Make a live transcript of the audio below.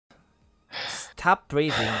Stop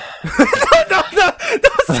breathing. No,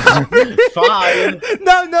 stop breathing. Fine.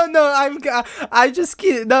 No, I just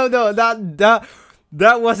kidding. No, that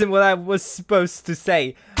wasn't what I was supposed to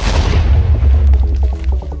say.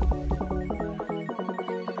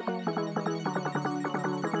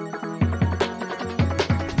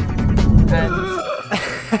 And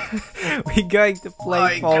we're going to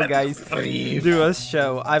play Fall Guys Duo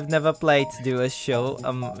Show. I've never played Duo Show,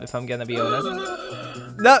 if I'm gonna be honest.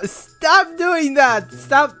 No, stop doing that!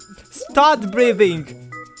 Start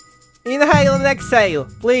breathing! Inhale and exhale,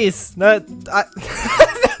 please! No, that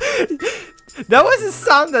was a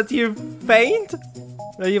sound that you faint?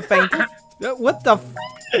 You fainted? What the f—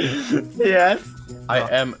 Yes. I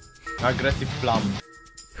am aggressive plum.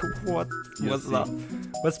 What was that?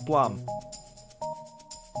 What's plum?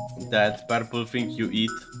 That purple thing you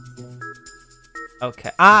eat.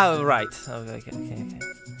 Okay. Ah, right. Okay.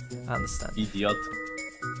 I understand. Idiot.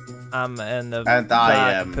 I'm in a And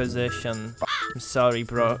bad position. I'm sorry,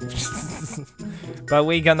 bro. But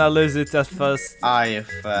we're gonna lose it at first. I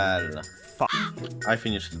fell. Fuck. I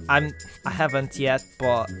finished. I haven't yet,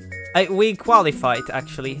 but we qualified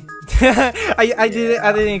actually. I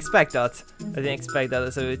didn't expect that.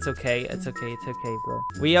 So it's okay. It's okay, bro.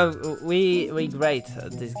 We great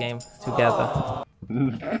at this game together.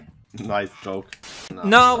 Nice joke.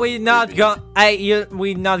 No, we're not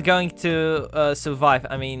we're not going to survive.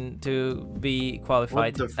 I mean, to be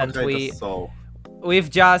qualified, and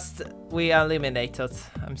we eliminated.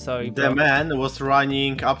 I'm sorry, bro. The man was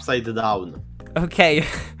running upside down. Okay.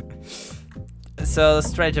 So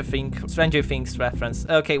Stranger Things reference.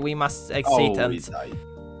 Okay, we must exit and.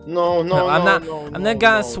 No, I'm not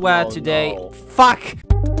gonna swear today. No. Fuck!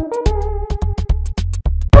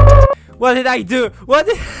 What did I do? What?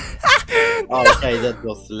 Okay, that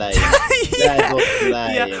was lame. That was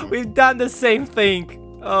lame. Yeah, we've done the same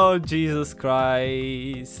thing. Oh Jesus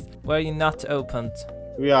Christ! Were you not opened?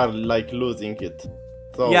 We are like losing it.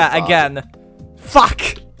 So yeah, bad. again. Fuck!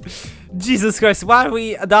 Jesus Christ! Why are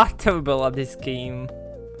we that terrible at this game?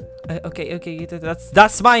 Okay,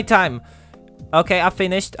 that's my time. Okay, I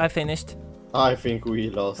finished. I think we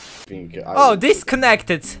lost. Oh,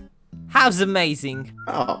 disconnected. How's amazing.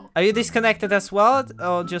 Oh. Are you disconnected as well,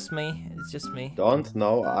 or just me? It's just me. Don't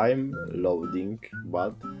know. I'm loading,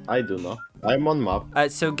 but I do know. I'm on map.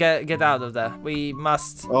 So get out of there. We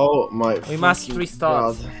must. Oh my. We must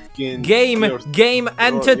restart. God. Game,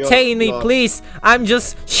 entertain me, please. I'm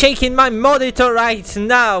just shaking my monitor right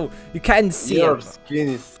now. You can't see your it. Skin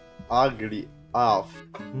is ugly off.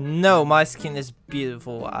 No, my skin is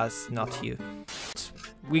beautiful as not you.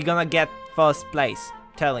 We're gonna get first place.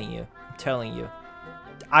 Telling you.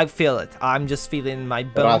 I feel it. I'm just feeling my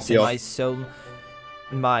bones, in my soul,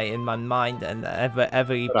 in my mind, and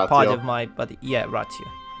every part of my body. Yeah, Ratio.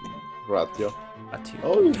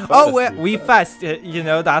 Oh, we fast. You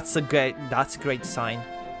know, that's a great sign.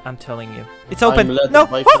 I'm telling you. It's open. No. No.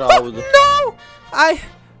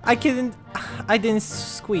 I didn't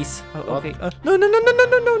squeeze. Oh, okay. No.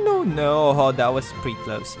 Oh, that was pretty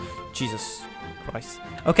close. Jesus Christ.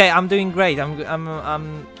 Okay, I'm doing great. I'm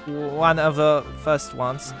one of the first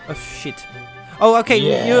ones. Oh shit. Oh, okay.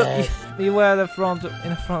 Yes. You were in front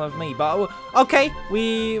of me, but okay.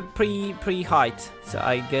 We pre-height, so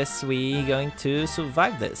I guess we going to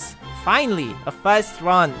survive this. Finally, a first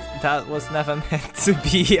run that was never meant to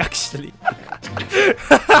be actually.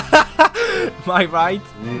 Am I right?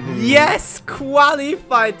 Mm-hmm. Yes,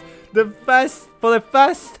 qualified for the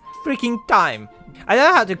first freaking time. I don't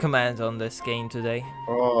know how to comment on this game today.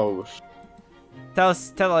 Oh.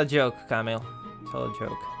 Tell a joke, Camille. Tell a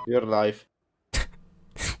joke. Your life.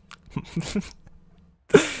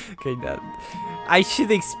 Okay, that I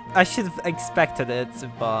should have expected it,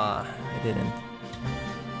 but I didn't.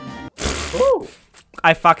 Oh.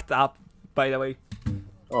 I fucked up, by the way.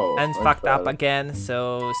 Oh. And fucked up again.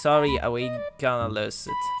 So sorry, we gonna lose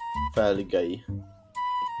it. Fairly gay.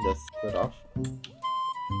 That's rough.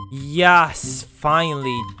 Yes,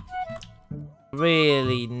 finally.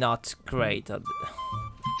 Really not great.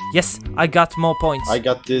 Yes, I got more points. I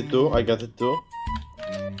got it too.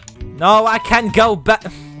 No, I can't go back.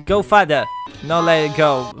 Go further. No, let it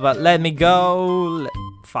go. But let me go.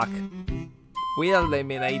 Fuck. We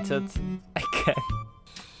eliminated again.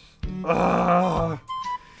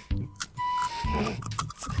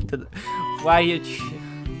 Why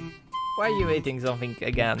are you eating something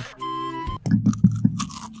again?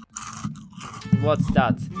 What's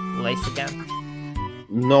that? Lace again?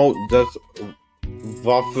 No, that's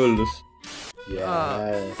waffles.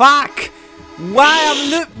 Yeah. Fuck! Why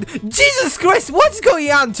am Jesus Christ, what's going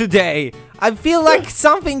on today? I feel like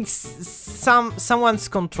someone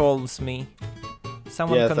controls me.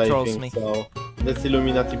 Someone Yes, controls I think me. so. That's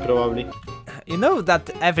Illuminati probably. You know that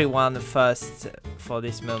everyone first for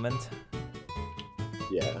this moment.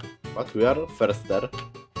 Yeah, but we are firster.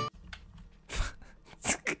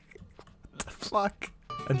 Fuck.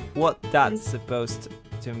 And what that's supposed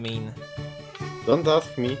to mean? Don't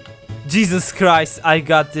ask me. Jesus Christ! I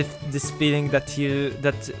got this feeling that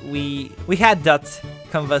we had that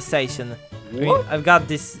conversation. What? I've got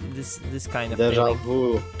this kind of Deja feeling.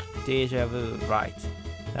 vu. Deja vu, right?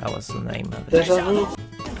 That was the name of it. Deja vu.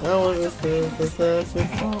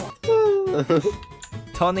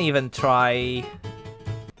 Don't even try.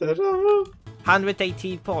 Deja vu.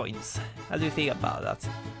 180 points. How do you think about that?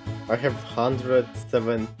 I have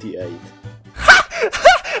 178.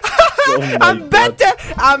 I'm better!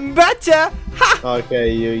 I'm better!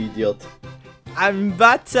 Okay, you idiot. I'm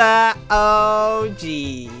better! Oh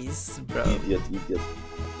jeez, bro. Idiot.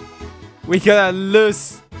 We're gonna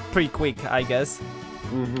lose pretty quick, I guess.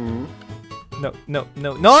 Mm-hmm. No!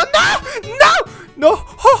 Are No!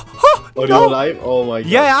 you alive? Oh my god.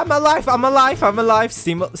 Yeah, I'm alive.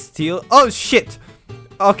 Still. Oh shit!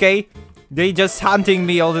 Okay. They just hunting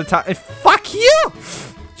me all the time. Fuck you!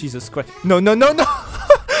 Jesus Christ. No.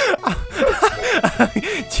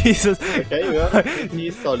 Jesus. Okay, we are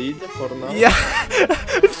pretty solid for now. Yeah.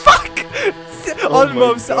 Fuck! Oh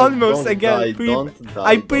almost my God, don't again. die, don't die,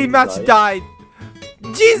 I pretty don't much die. died.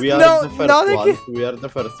 Jeez, We are no, the first not ones. again. We are the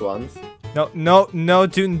first ones. No,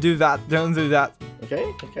 don't do that. Don't do that. Okay.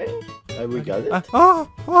 We got it.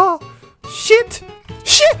 Oh, shit!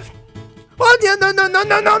 Oh yeah, no!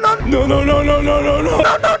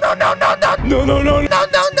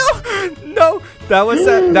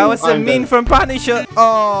 That was a mean from Punisher.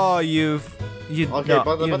 Oh, you. Okay, no,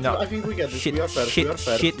 but no. I think we get this. Shit, We are first. shit.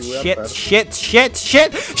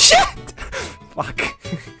 Fuck.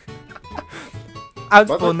 Out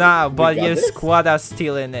But for now, we but got your this. squad are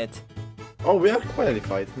still in it. Oh, we are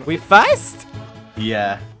qualified. We first?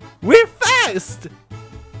 Yeah, We're first!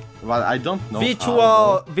 but I don't know.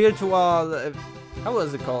 Virtual. How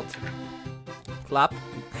was it called? Clap.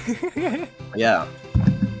 Yeah,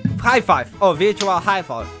 High five. Oh, virtual high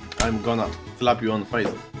five. I'm gonna slap you on the face.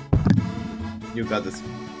 You got this.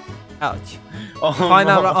 Ouch. Oh,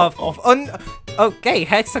 Final no. of okay,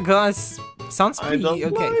 hexagons sounds I pretty don't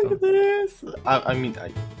okay. like this. I mean,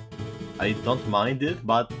 I don't mind it,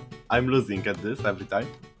 but I'm losing at this every time.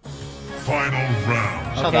 Final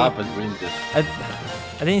round. Shut Okay. up and win this.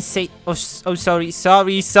 I didn't say. Oh, sorry,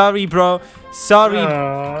 bro. Sorry,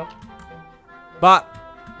 but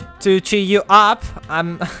to cheer you up,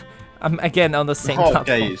 I'm again on the same Okay,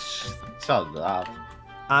 platform. shut up.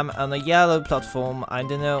 I'm on a yellow platform. I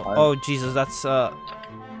don't know. Oh Jesus, that's.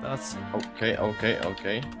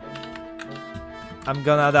 Okay. I'm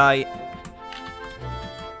gonna die.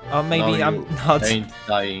 Or maybe No, I'm you not. Ain't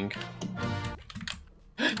dying.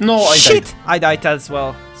 No, I Shit! died. I died as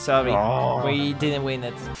well. Sorry. Oh. We didn't win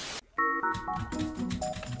it.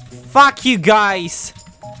 Fuck you guys!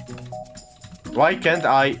 Why can't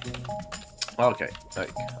I? Okay,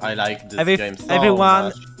 like, I like this game so everyone-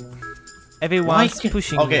 much. Everyone's Why can't-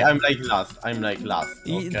 pushing Okay, me. I'm like last.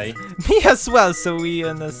 Okay, Me as well, so we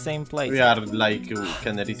in the same place. we are like we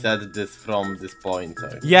can reset this from this point.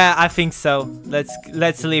 Yeah, I think so.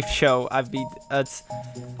 Let's leave show.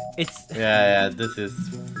 It's Yeah, this is.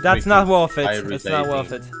 that's not worth it. irritating. It's not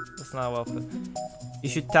worth it. It's not worth it. You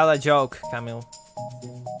should tell a joke, Camille.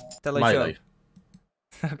 Tell a My joke. life.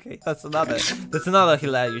 Okay, that's another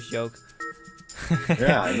hilarious joke.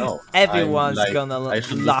 Yeah, I know. Everyone's I'm like, gonna I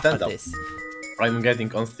should laugh stand at up. this. I'm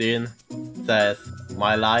getting on scene. Says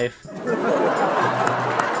my life.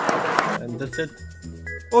 And that's it.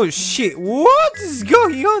 Oh shit, what is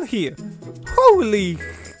going on here? Holy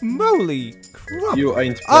moly crap. You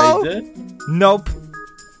ain't played Oh. it? Nope.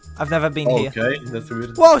 I've never been here. Okay, that's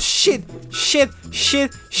weird. Whoa, shit!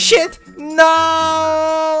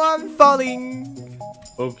 No! I'm falling!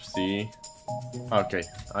 Oopsie. Okay,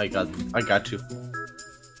 I got you.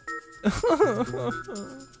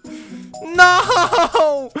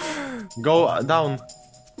 No! Go down.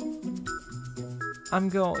 I'm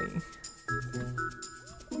going.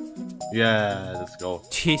 Yeah, let's go.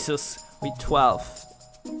 Jesus, we 12.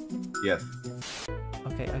 Yes.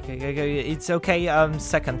 Okay, it's okay.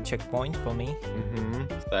 Second checkpoint for me.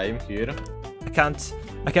 Same here. I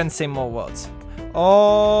can't say more words.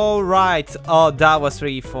 All right. Oh, that was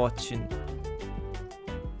really fortunate.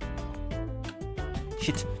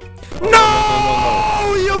 Shit.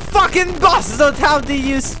 No! You fucking bastard! How did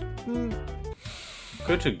you?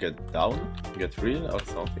 Could you get down? Get real or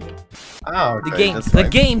something? Ah, okay, The game, that's the fine.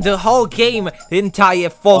 game, the whole game, the entire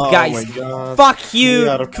Fall Oh Guys. my God. Fuck We you,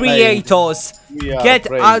 are creators. We are Get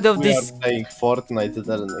playing- out of we this. are playing Fortnite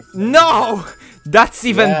Eternal. No, that's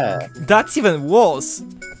even Yeah. worse.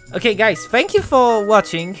 Okay, guys, thank you for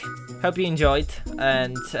watching. Hope you enjoyed.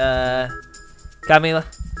 And Camila,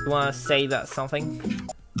 you wanna say that something?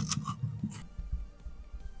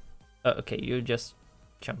 Oh, okay, you're just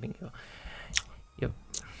jumping. Yep.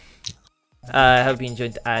 I hope you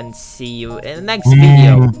enjoyed and see you in the next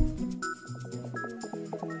video.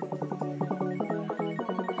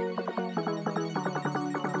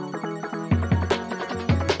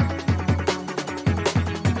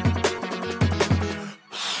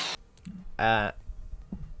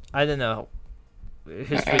 I don't know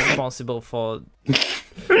who's responsible for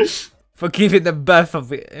giving the birth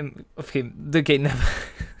of him. Okay, never.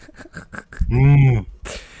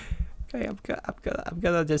 Okay, I'm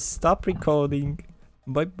gonna just stop recording.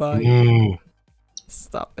 Bye bye.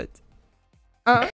 Stop it.